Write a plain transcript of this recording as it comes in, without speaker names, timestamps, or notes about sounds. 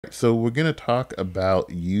So we're going to talk about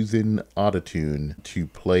using Auto-Tune to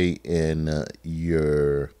play in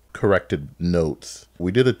your corrected notes.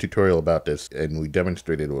 We did a tutorial about this and we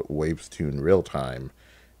demonstrated with VoiceOver real time,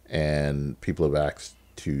 and people have asked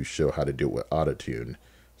to show how to do it with Auto-Tune.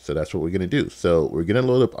 So that's what we're going to do. So we're going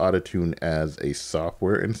to load up Auto-Tune as a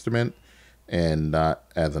software instrument and not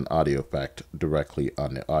as an audio effect directly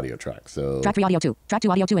on the audio track. So track 3 audio 2, track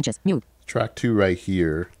 2 audio 2 inches, mute. Track 2 right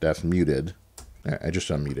here, that's muted. I just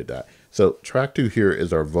unmuted that. So track 2 here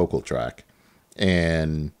is our vocal track,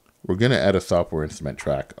 and we're going to add a software instrument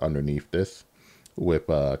track underneath this with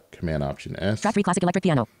Command Option S. Track 3 classic electric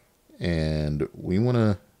piano. And we want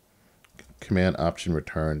to Command Option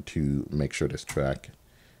Return to make sure this track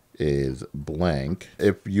is blank.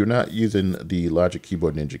 If you're not using the Logic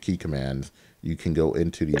Keyboard Ninja key commands, you can go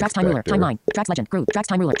into the tracks, time ruler, timeline, tracks legend, group, tracks,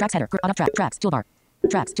 time ruler, tracks header, auto track, tracks, toolbar.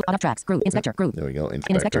 Tracks, auto tracks, group, inspector, group. There we go.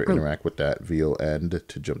 Inspector, group. interact with that VO end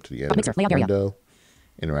to jump to the end Mixer, of the layout window. area.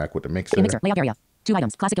 Interact with the mixer. Mixer, layout area. 2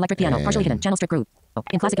 items, classic electric piano, partially hidden, channel strip group. Oh,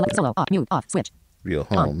 in classic electric solo, off, mute, off, switch. VO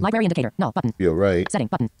On, home. library indicator, no, button. VO right. Setting,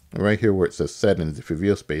 button. And right here where it says settings, if you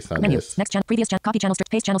VO space on Menu, this. next channel, previous channel, copy channel strip,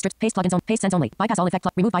 paste plugins on, paste sense only, bypass all effect,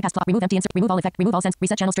 remove bypass, remove empty insert, remove all effect, remove all sense,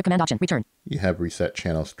 reset channel strip command option, return. You have reset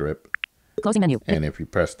channel strip. Closing menu. And if you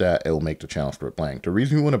press that, it will make the channel strip blank. The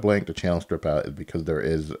reason we want to blank the channel strip out is because there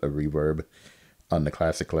is a reverb on the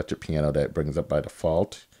classic electric piano that brings up by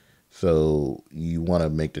default. So you want to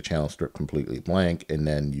make the channel strip completely blank, and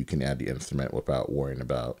then you can add the instrument without worrying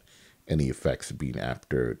about any effects being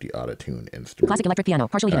after the Auto-Tune instrument. Classic electric piano,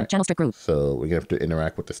 partially hidden, channel strip group. So we're going to have to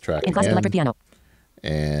interact with this track in classic electric piano.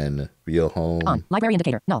 And VO home. On, library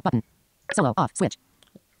indicator, no, button. Solo, off, switch.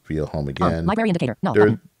 VO home again. On, library indicator, no,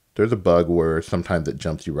 button. There's a bug where sometimes it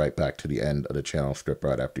jumps you right back to the end of the channel strip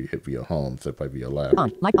right after you hit VO home. So if I VO left,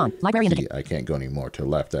 on, library indicator. I can't go any more to the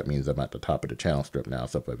left. That means I'm at the top of the channel strip now.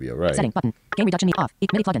 So if I VO right, setting button, gain reduction off,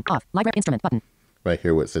 MIDI plugin off, library instrument button. Right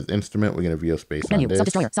here where it says instrument, we're going to VO space menu, on this.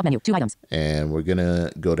 sub-destroyer, sub-menu, 2 items. And we're going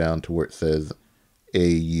to go down to where it says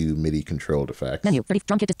AU MIDI controlled effects. Menu, 30,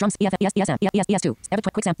 drum kit, drums, ESM, ES2,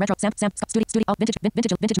 quick samp, retro, samp, studio, vintage,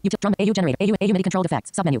 drum, AU generator, AU MIDI controlled effects,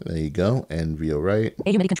 submenu. There you go, and VO right.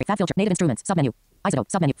 AU MIDI control, fat filter, native instruments, submenu. Isotope,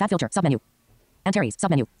 submenu, fat filter, submenu. Antares,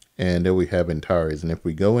 submenu. And there we have Antares, and if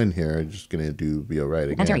we go in here, I'm just going to do VO right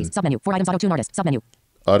again. Antares, submenu, 4 items, Auto-Tune artist, submenu.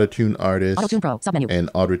 Auto-Tune artist. Auto-Tune Pro, submenu. And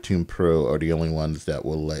Auto-Tune Pro are the only ones that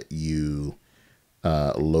will let you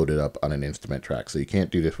load it up on an instrument track. So you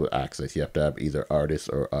can't do this with Access. You have to have either Artist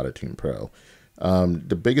or Auto-Tune Pro.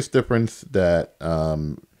 The biggest difference that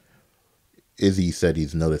Izzy said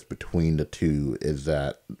he's noticed between the two is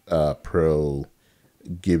that Pro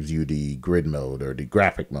gives you the grid mode, or the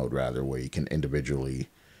graphic mode rather, where you can individually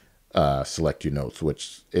select your notes,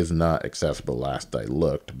 which is not accessible last I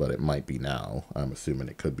looked, but it might be now. I'm assuming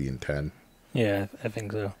it could be in 10. Yeah, I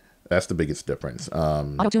think so. That's the biggest difference.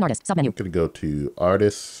 Auto-Tune artist, submenu. I'm going to go to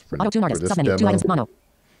artists for, Auto-Tune artist, this submenu, demo. 2 items, mono.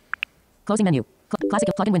 Closing menu. Classic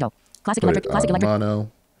plugin window. Classic electric, classic electric. Mono.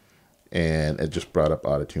 And it just brought up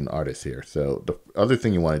Auto-Tune artist here. So the other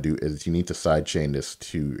thing you want to do is you need to sidechain this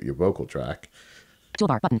to your vocal track.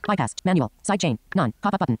 Toolbar button, bypass, manual, sidechain, none,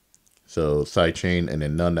 pop-up button. So sidechain and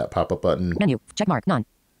then none, that pop-up button. Menu, checkmark, none.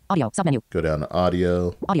 Audio, submenu. Go down to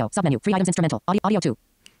audio. Audio, submenu, 3 items instrumental, audio 2.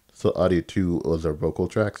 So audio 2 was our vocal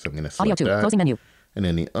track, so I'm going to select audio 2, that. closing menu. And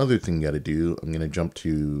then the other thing you got to do, I'm going to jump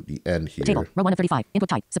to the end here. Table, row 1 of 35, input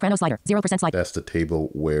type, soprano slider, 0% slide. That's the table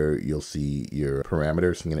where you'll see your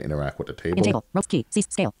parameters. I'm going to interact with the table. In table, row key, cease,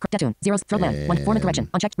 scale, detune, 0, throat land, 1, form and correction,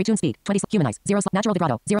 unchecked, retune speed, 20, humanize, 0, natural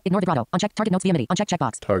vibrato, 0, ignore vibrato, unchecked, target notes via MIDI, unchecked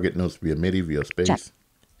checkbox. Target notes via MIDI, via space. Check.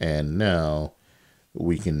 And now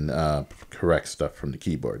we can correct stuff from the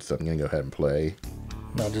keyboard. So I'm going to go ahead and play.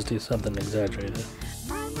 I'll just do something exaggerated.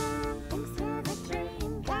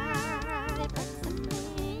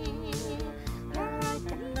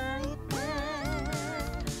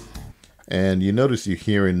 And you notice you're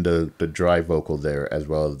hearing the dry vocal there as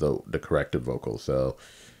well as the corrected vocal. So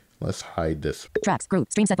let's hide this. Tracks, group,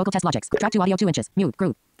 stream set vocal test logics. Track 2 audio 2 inches, mute,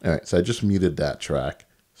 group. All right, so I just muted that track.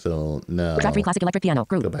 So now track 3 classic electric piano,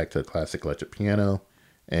 group. Go back to the classic electric piano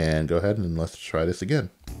and go ahead and let's try this again.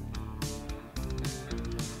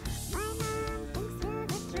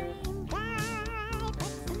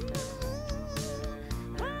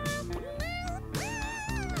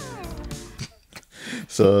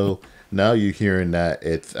 So now you're hearing that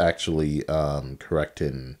it's actually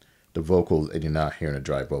correcting the vocals, and you're not hearing the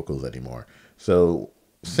dry vocals anymore. So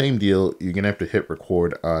same deal, you're going to have to hit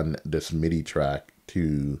record on this MIDI track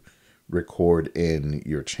to record in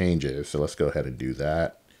your changes. So let's go ahead and do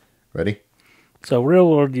that. Ready? So real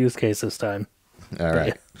world use case this time. All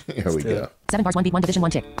right, here we go. 7 bars, 1 beat, 1 division,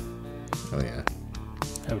 1 tick. Oh yeah.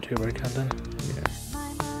 Oh, 2 word countdown? Yeah.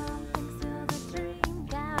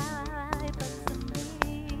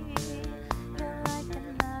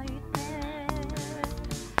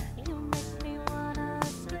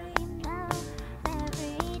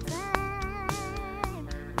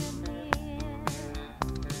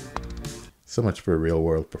 So much for a real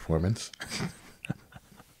world performance.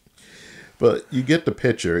 But you get the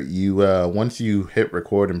picture. You once you hit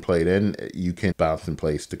record and play it in, you can bounce in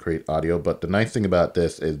place to create audio. But the nice thing about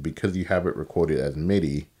this is because you have it recorded as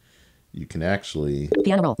MIDI, you can actually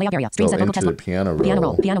piano roll, layout area, stream go set, vocal into test the mode. piano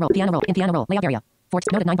roll, Piano roll, in piano roll, layout area. 4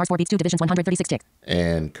 note at 9 bars, 4 beats, 2 divisions, 136 tick.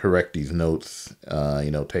 and correct these notes,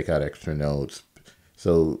 take out extra notes.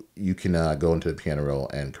 So you can go into the piano roll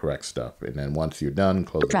and correct stuff. And then once you're done,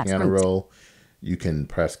 close the piano roll. You can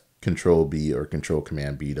press Control B or Control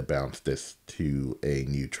Command B to bounce this to a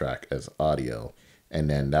new track as audio. And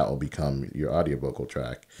then that will become your audio vocal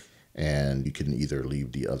track. And you can either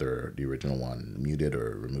leave the original one muted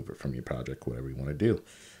or remove it from your project, whatever you want to do.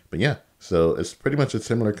 But yeah, so it's pretty much a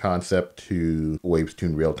similar concept to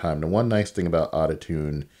VoiceOver Real-Time. The one nice thing about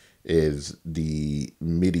Auto-Tune is the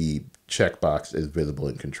MIDI checkbox is visible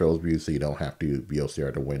in controls view, so you don't have to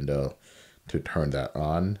VOCR the window to turn that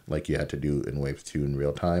on like you had to do in VoiceOver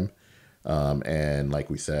Real-Time. And like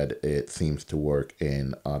we said, it seems to work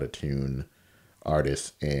in Auto-Tune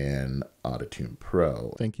Artist and Auto-Tune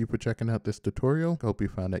Pro. Thank you for checking out this tutorial. Hope you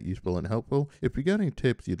found that useful and helpful. If you got any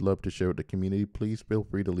tips you'd love to share with the community, please feel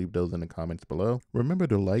free to leave those in the comments below. Remember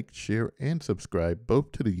to like, share, and subscribe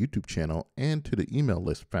both to the YouTube channel and to the email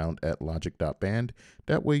list found at logic.band.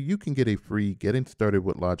 That way you can get a free Getting Started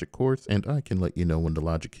with Logic course, and I can let you know when the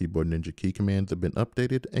Logic Keyboard Ninja key commands have been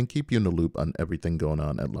updated and keep you in the loop on everything going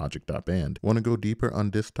on at logic.band. Want to go deeper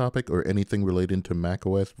on this topic or anything related to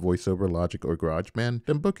macOS, VoiceOver, Logic, or GarageBand?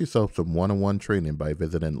 Then book yourself some one-on-one training by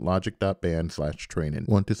visiting logic.band/training.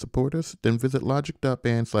 Want to support us? Then visit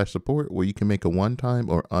logic.band/support where you can make a one-time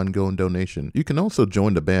or ongoing donation. You can also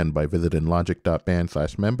join the band by visiting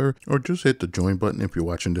logic.band/member or just hit the join button if you're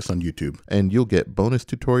watching this on YouTube. And you'll get bonus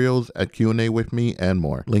tutorials, a Q&A with me, and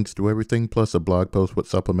more. Links to everything plus a blog post with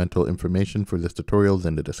supplemental information for this tutorial is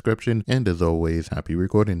in the description. And as always, happy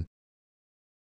recording.